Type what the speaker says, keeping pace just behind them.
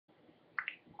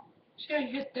See how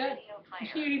you hit that? You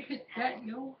see how you hit that,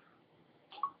 yo?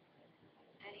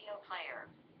 Video player.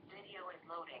 Video is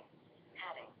loading.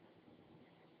 Heading.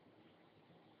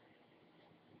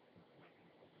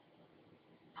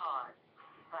 Pause.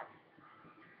 Button.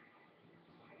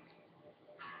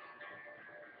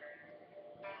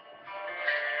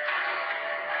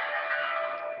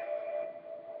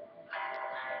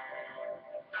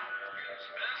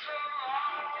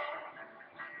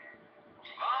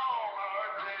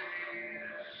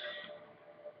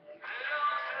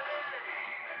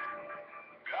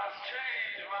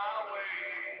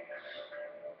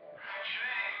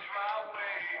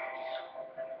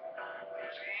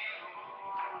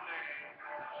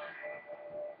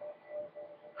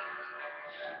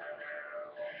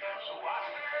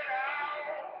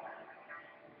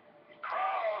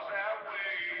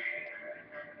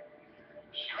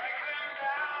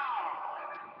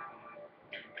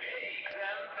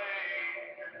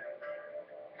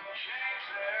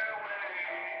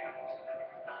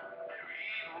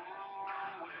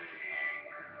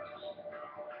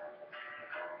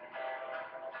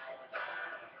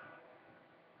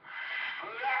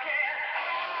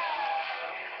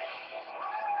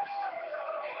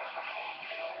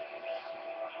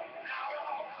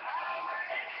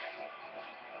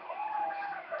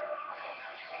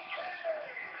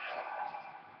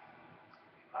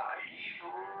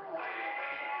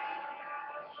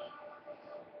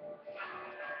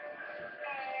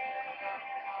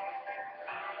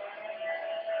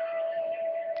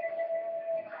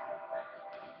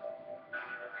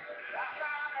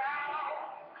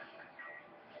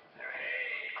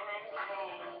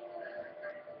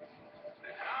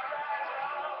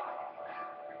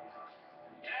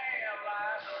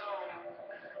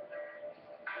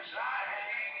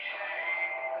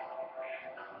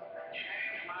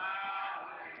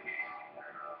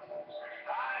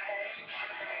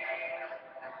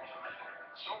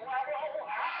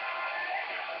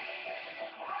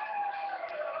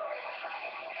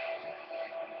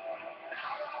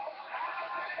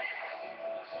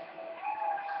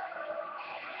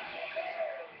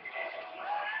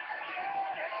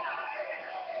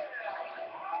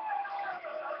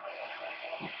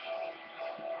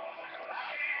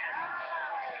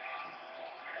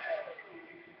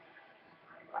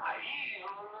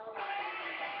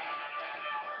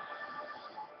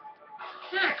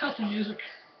 Yeah, custom music.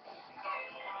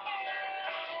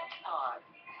 Pause.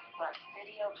 But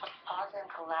video. Pause and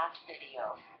collapse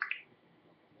video.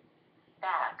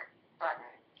 Back.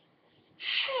 Button.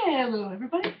 Hello,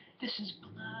 everybody. This is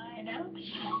Blind Alex.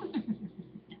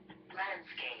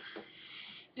 Landscape.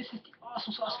 This is the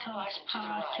Awesome Sauce Comics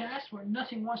podcast where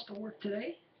nothing wants to work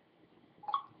today.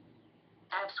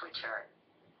 App switcher.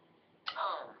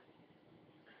 Home.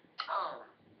 Home.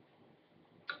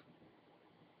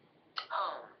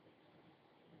 Home.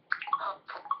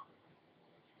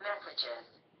 Messages.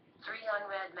 3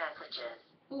 unread messages.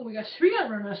 Oh, we got 3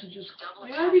 unread messages. Double I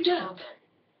gotta be tap to done. open.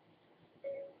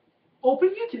 Open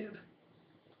YouTube.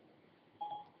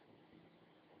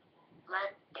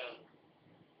 Landscape.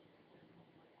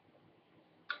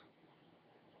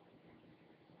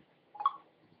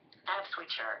 App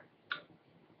switcher.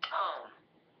 Home.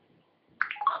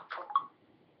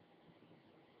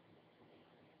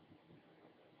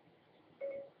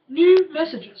 New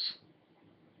messages.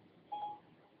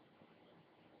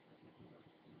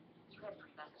 You have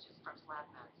 3 messages from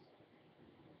Slapnuts.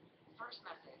 First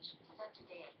message, sent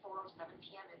today at 4:07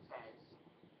 p.m. It says,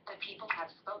 "The people have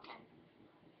spoken."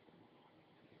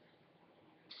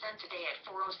 Sent today at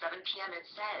 4:07 p.m. It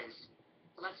says,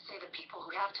 "Let's say the people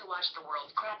who have to watch the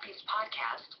world's crappiest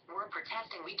podcast, we're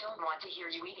protesting. We don't want to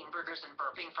hear you eating burgers and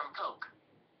burping from Coke."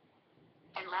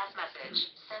 And last message,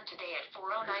 sent today at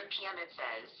 4:09 p.m. It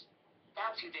says,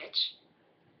 "That's you, bitch."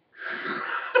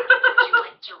 Would you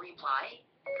like to reply?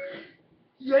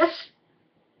 Yes.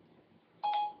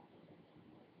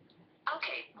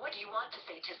 Okay, what do you want to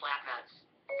say to Slapnuts?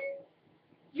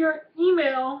 Your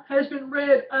email has been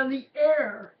read on the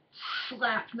air,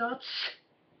 Slapnuts.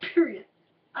 Period.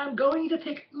 I'm going to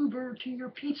take Uber to your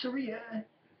pizzeria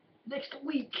next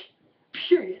week.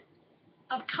 Period.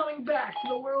 I'm coming back to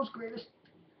the world's greatest.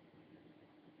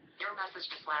 Your message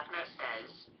to Slapnuts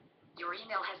says, "Your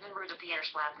email has been read at the air,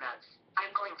 Slapnuts. I'm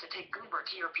going to take Uber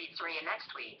to your pizzeria next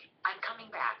week. I'm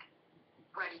coming back."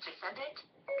 Ready to send it?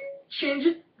 Change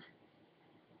it.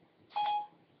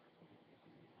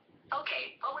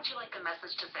 Okay, what would you like the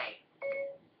message to say?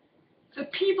 The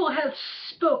people have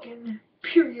spoken.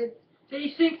 Period. They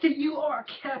think that you are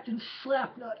Captain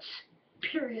Slapnuts.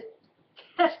 Period.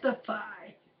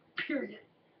 Testify. Period.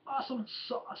 Awesome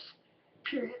sauce.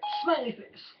 Period. Smiley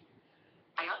face.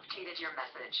 I updated your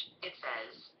message. It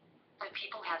says, the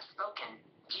people have spoken.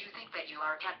 Do you think that you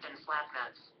are Captain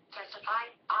Slapnuts? Testify,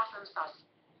 awesome sauce.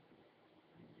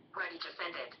 Ready to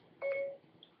send it.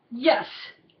 Yes.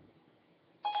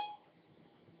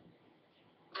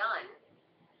 Done.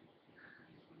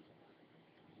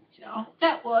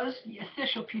 That was the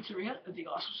official pizzeria of the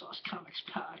Awesome Sauce Comics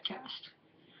podcast.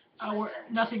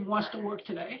 Nothing wants to work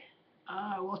today.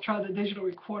 We'll try the digital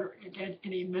recorder again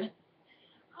in a minute.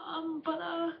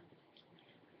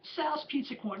 Sal's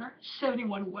Pizza Corner,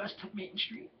 71 West Main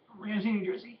Street, Ramsey, New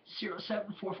Jersey,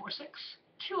 07446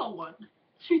 201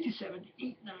 327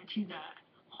 8929.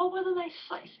 Home with a nice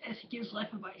slice as he gives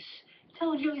life advice.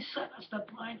 Tell Joey Sutton the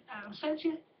blind Adam sent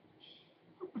you.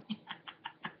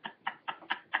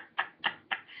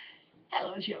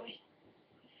 Hello, Joey.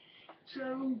 So,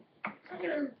 I'm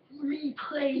going to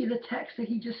replay the text that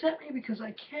he just sent me because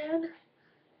I can.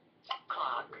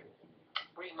 Clock.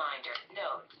 Reminder.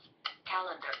 Notes.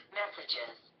 Calendar.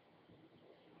 Messages.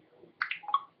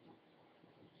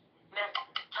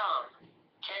 Tom.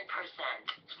 10%.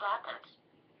 Slapnuts.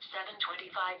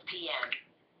 7:25 p.m.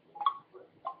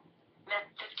 15%.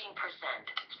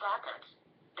 Slapnuts.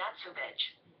 That's who bitch.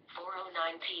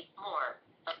 4:09 p. More.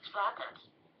 Slapnuts.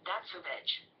 That's who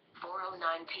bitch.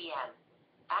 4:09 p.m.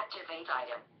 Activate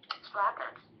item.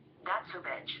 Slapnuts. That's who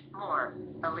bitch. More.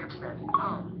 Ellipsis.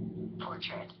 Home.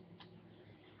 Portrait.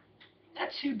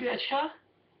 That's who bitch, huh?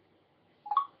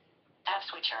 App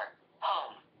switcher.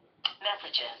 Home.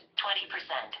 Messages.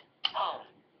 20%. Home.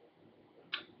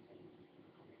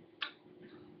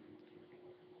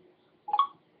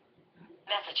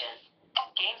 Messages.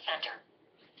 Game center.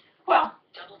 Well,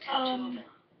 Double tap to open.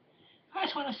 I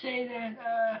just want to say that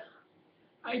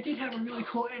I did have a really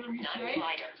cool interview today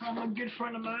from a good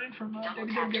friend of mine from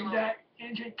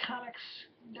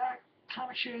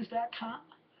www.njcomicshows.com.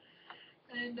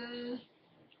 And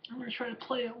I'm going to try to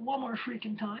play it one more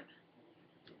freaking time.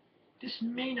 This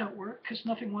may not work because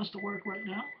nothing wants to work right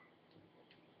now.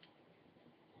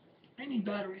 I need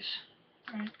batteries.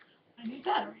 Alright, I need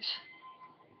batteries.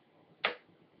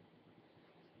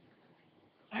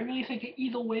 I really think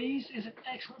Either Ways is an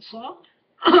excellent song.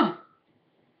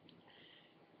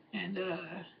 And,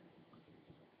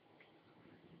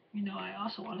 I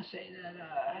also want to say that,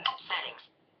 settings.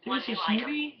 there's this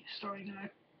movie starring,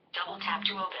 double tap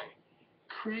to open.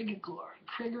 Craig Clark.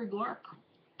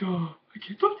 Duh, I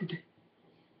can't talk today.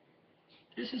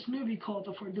 There's this movie called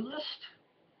The For-Do List.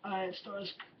 It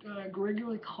stars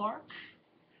Gregory Clark,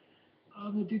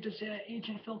 the dude that's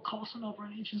Agent Phil Coulson over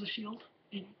on Agents of S.H.I.E.L.D.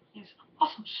 And he's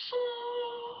awesome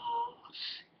sauce.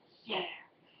 Yeah.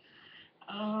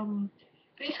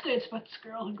 Basically, it's about this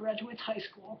girl who graduates high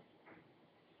school.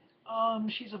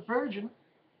 She's a virgin,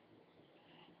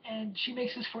 and she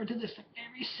makes this For-Do List in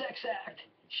every sex act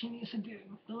she needs to do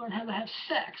to learn how to have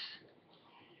sex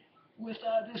with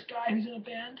this guy who's in a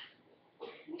band.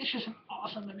 It's just an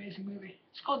awesome, amazing movie.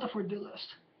 It's called The For-Do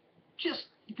List. Just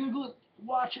Google it,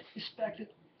 watch it, respect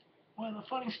it. One of the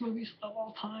funniest movies of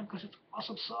all time because it's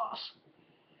awesome sauce.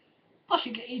 Plus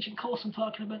you get Agent Coulson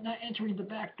talking about not entering the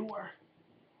back door.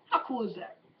 How cool is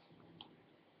that?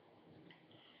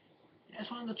 That's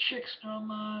one of the chicks from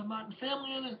Modern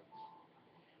Family in it.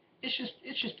 It's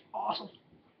just awesome.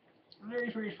 Very,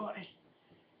 very funny.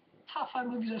 Top 5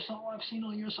 movies I've seen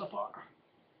all year so far.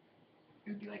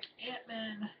 It would be like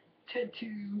Ant-Man, Ted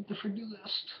 2, The For-Do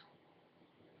List,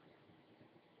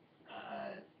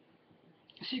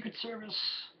 Secret Service,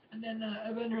 and then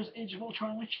Avengers Age of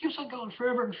Ultron, which keeps on going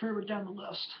further and further down the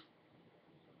list.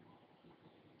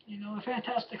 The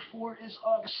Fantastic Four is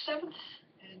August 7th,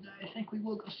 and I think we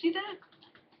will go see that.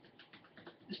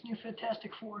 This new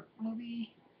Fantastic Four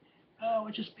movie,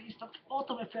 which is based on the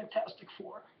Ultimate Fantastic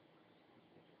Four.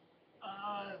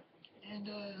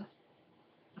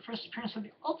 The first appearance of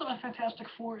the Ultimate Fantastic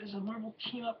Four is a Marvel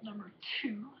Team-Up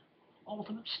 #2,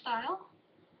 Ultimate Style.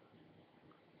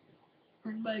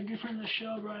 Written by a good friend of the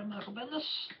show, Brian Michael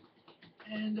Bendis.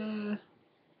 And,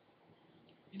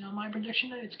 my prediction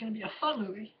that it's going to be a fun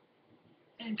movie.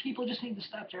 And people just need to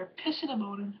stop there pissing and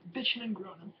moaning, bitching and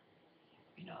groaning.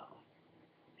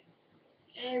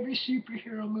 Every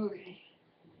superhero movie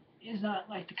is not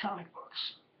like the comic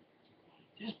books.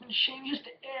 There's been changes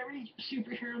to every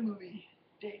superhero movie,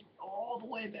 dating all the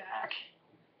way back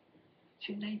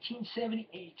to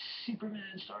 1978,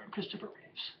 Superman starring Christopher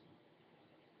Reeves.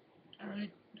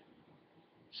 Alright?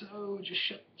 So just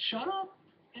shut up,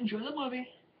 enjoy the movie.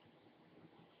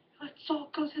 Let's all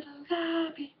go to the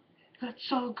lobby.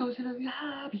 Let's all go to the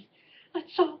lobby.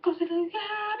 Let's all go to the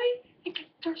lobby and get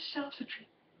ourselves a treat.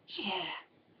 Yeah.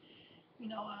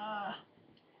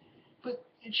 But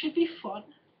it should be fun.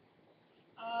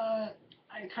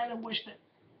 I kind of wish that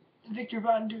Victor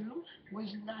Von Doom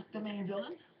was not the main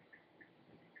villain.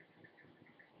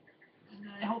 And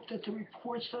I hope that the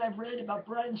reports that I've read about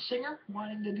Bryan Singer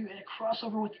wanting to do a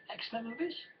crossover with the X-Men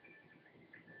movies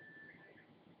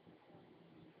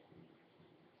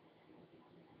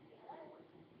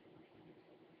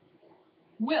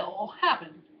will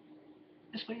happen.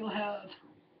 This way you'll have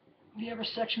the other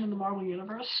section in the Marvel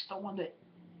Universe, the one that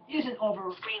isn't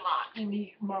over in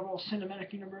the Marvel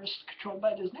Cinematic Universe controlled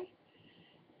by Disney,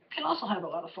 can also have a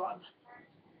lot of fun.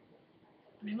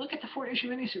 I mean, look at the 4-issue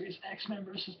miniseries, X-Men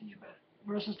versus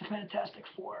the Fantastic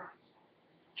Four.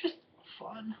 Just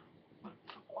fun, but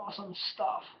awesome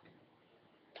stuff.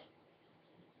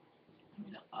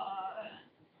 You know,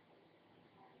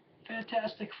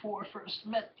 Fantastic Four first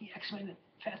met the X-Men in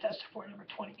Fantastic Four number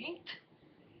 28,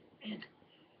 and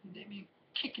they've been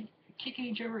kicking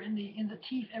each other in the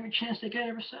teeth every chance they get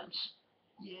ever since.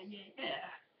 Yeah.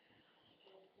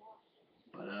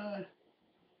 But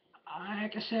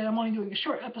like I said, I'm only doing a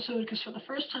short episode because for the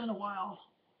first time in a while,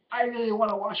 I really want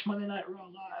to watch Monday Night Raw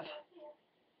live.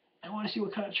 I want to see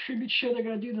what kind of tribute show they're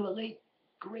going to do to the late,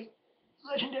 great,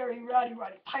 legendary Roddy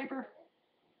Piper.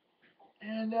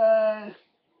 And,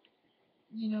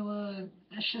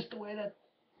 that's just the way that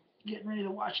getting ready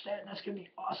to watch that, and that's going to be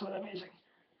awesome and amazing.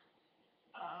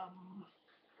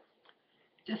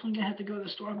 Definitely going to have to go to the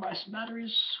store and buy some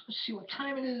batteries. Let's see what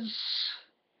time it is.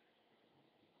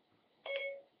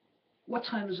 What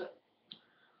time is it?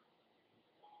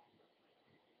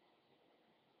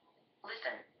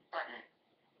 Listen button.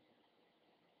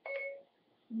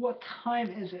 What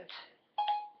time is it?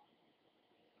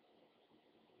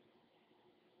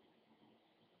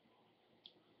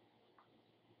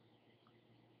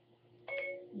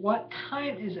 What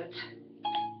time is it?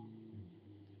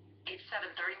 It's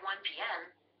 7:31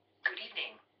 p.m. Good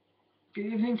evening. Good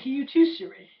evening to you too,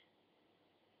 Siri.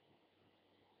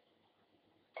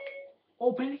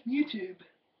 Open YouTube.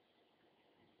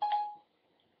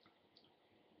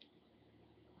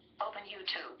 Open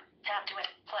YouTube. Tap to it.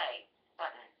 Play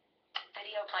button.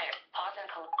 Video player. Pause and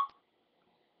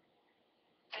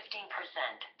 15%.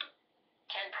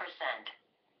 10%.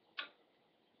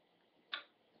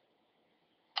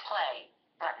 Play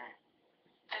button.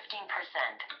 15%.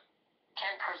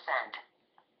 10%.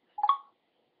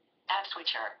 App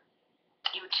switcher.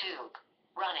 YouTube.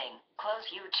 Running. Close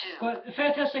YouTube. But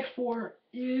Fantastic Four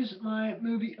is my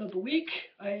movie of the week.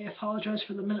 I apologize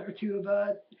for the minute or two of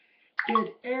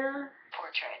dead air.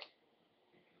 Portrait.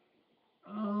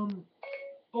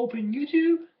 Open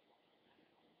YouTube.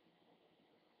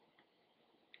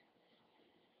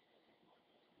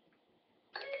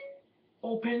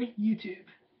 Open YouTube.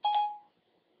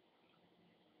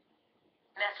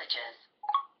 Messages.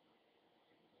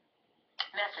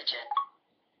 Messages.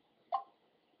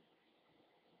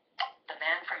 The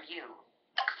man from you.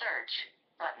 Search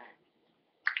button.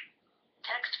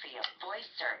 Text field. Voice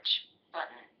search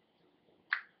button.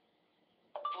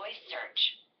 Voice search.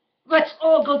 Let's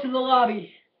all go to the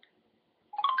lobby.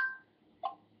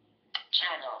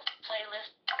 Channels.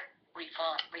 Playlist.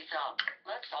 Result.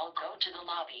 Let's all go to the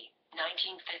lobby.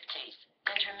 1950s.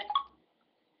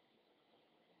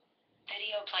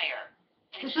 Video player.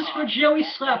 This is for Joey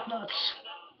Slapnuts.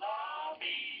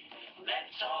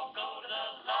 Let's all go to the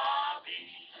lobby.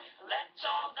 Let's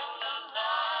all go to the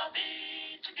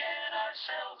lobby to get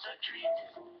ourselves a treat.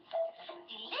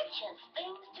 Delicious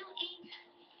things to eat.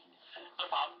 The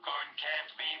popcorn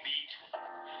can't be beat.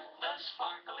 The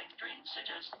sparkling drinks are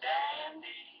just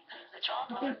dandy. The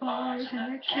chocolate bars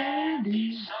and the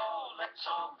candy. So let's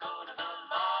all go to the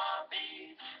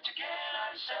lobby to get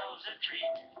ourselves a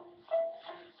treat.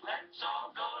 Let's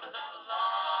all go to the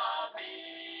lobby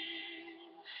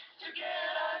to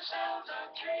get ourselves a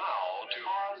treat. Now to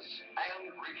pause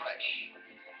and refresh.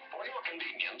 For your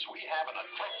convenience, we have an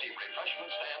attractive refreshment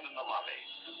stand in the lobby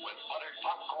with buttered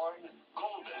popcorn,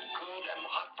 golden good and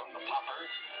hot from the popper,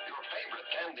 your favorite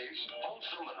candies,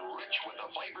 wholesome and rich with a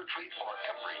flavor treat for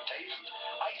every taste,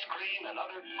 ice cream and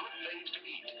other good things to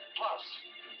eat, plus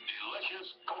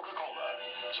delicious Coca-Cola,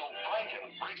 so bright and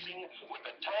bracing with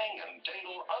the tang and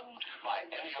tingle unmatched by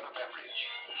any other beverage.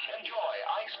 Enjoy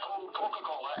ice-cold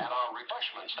Coca-Cola at our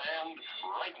refreshment stand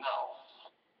right now.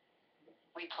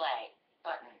 Replay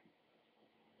button.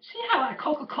 See how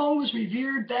Coca-Cola was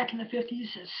revered back in the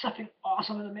 50s as something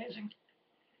awesome and amazing?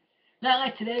 Not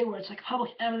like today where it's like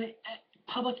public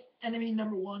enemy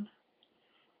number one.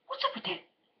 What's up with that?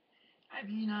 I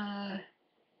mean,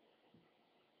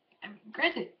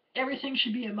 granted, everything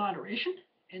should be in moderation,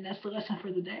 and that's the lesson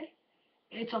for the day.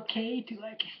 It's okay to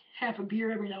like have a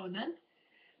beer every now and then,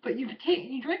 but you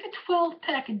drink a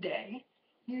 12-pack a day,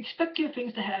 You expect good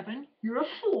things to happen, you're a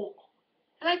fool.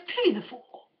 And I pity the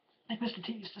fool, like Mr.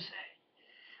 T used to say.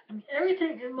 I mean,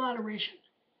 everything in moderation.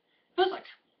 Feels like,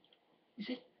 you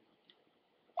see?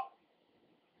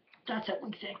 That's what we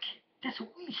think. That's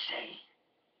what we say.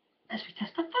 As we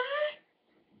testify.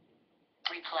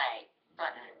 Replay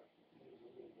button.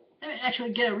 Let me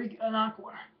actually get an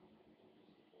encore.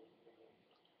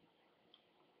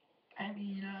 I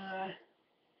mean,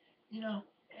 you know,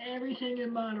 everything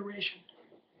in moderation.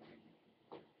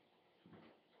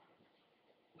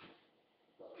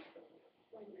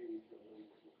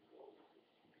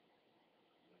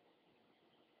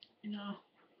 You know,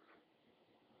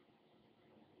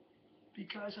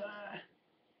 because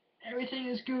everything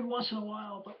is good once in a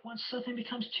while, but once something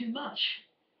becomes too much,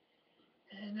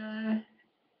 and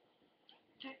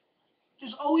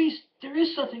there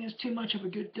is something that's too much of a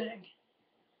good thing,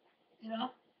 you know?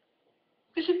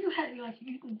 Because if you had, like,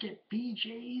 you can get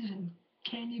BJs and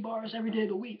candy bars every day of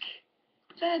the week,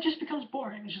 then it just becomes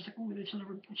boring. It's just like, ooh, it's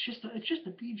just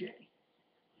a BJ.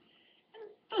 And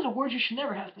those are words you should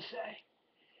never have to say.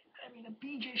 I mean, a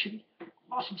BJ should be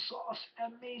awesome sauce,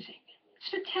 amazing,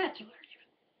 spectacular even.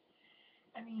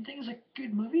 I mean, things like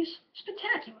good movies,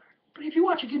 spectacular. But if you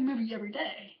watch a good movie every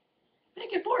day, it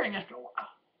get boring after a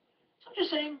while. So I'm just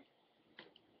saying,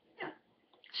 yeah,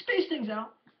 space things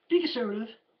out, be conservative,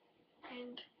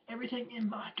 and everything in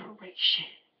moderation.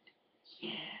 Yeah,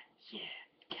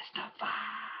 testify.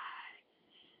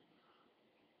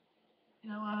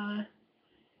 You know,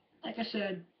 like I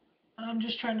said, I'm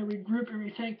just trying to regroup and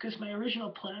rethink because my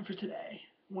original plan for today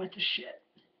went to shit.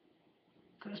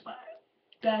 Because my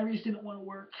batteries didn't want to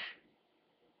work.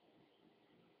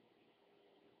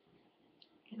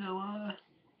 You know,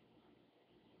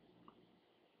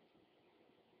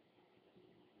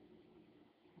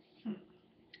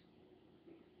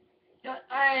 yeah,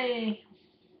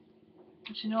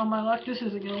 but you know, my luck, this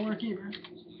isn't going to work either.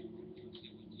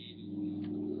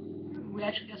 We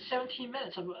actually got 17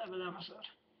 minutes of an episode.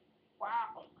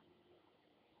 Wow.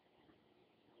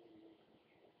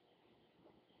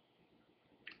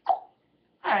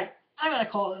 Alright, I'm going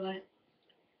to call it a night.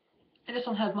 I just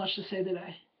don't have much to say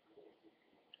today.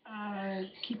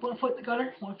 Keep one foot in the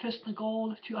gutter, one fist in the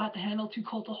gold, too hot to handle, too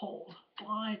cold to hold.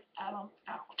 Blind Adam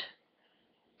out.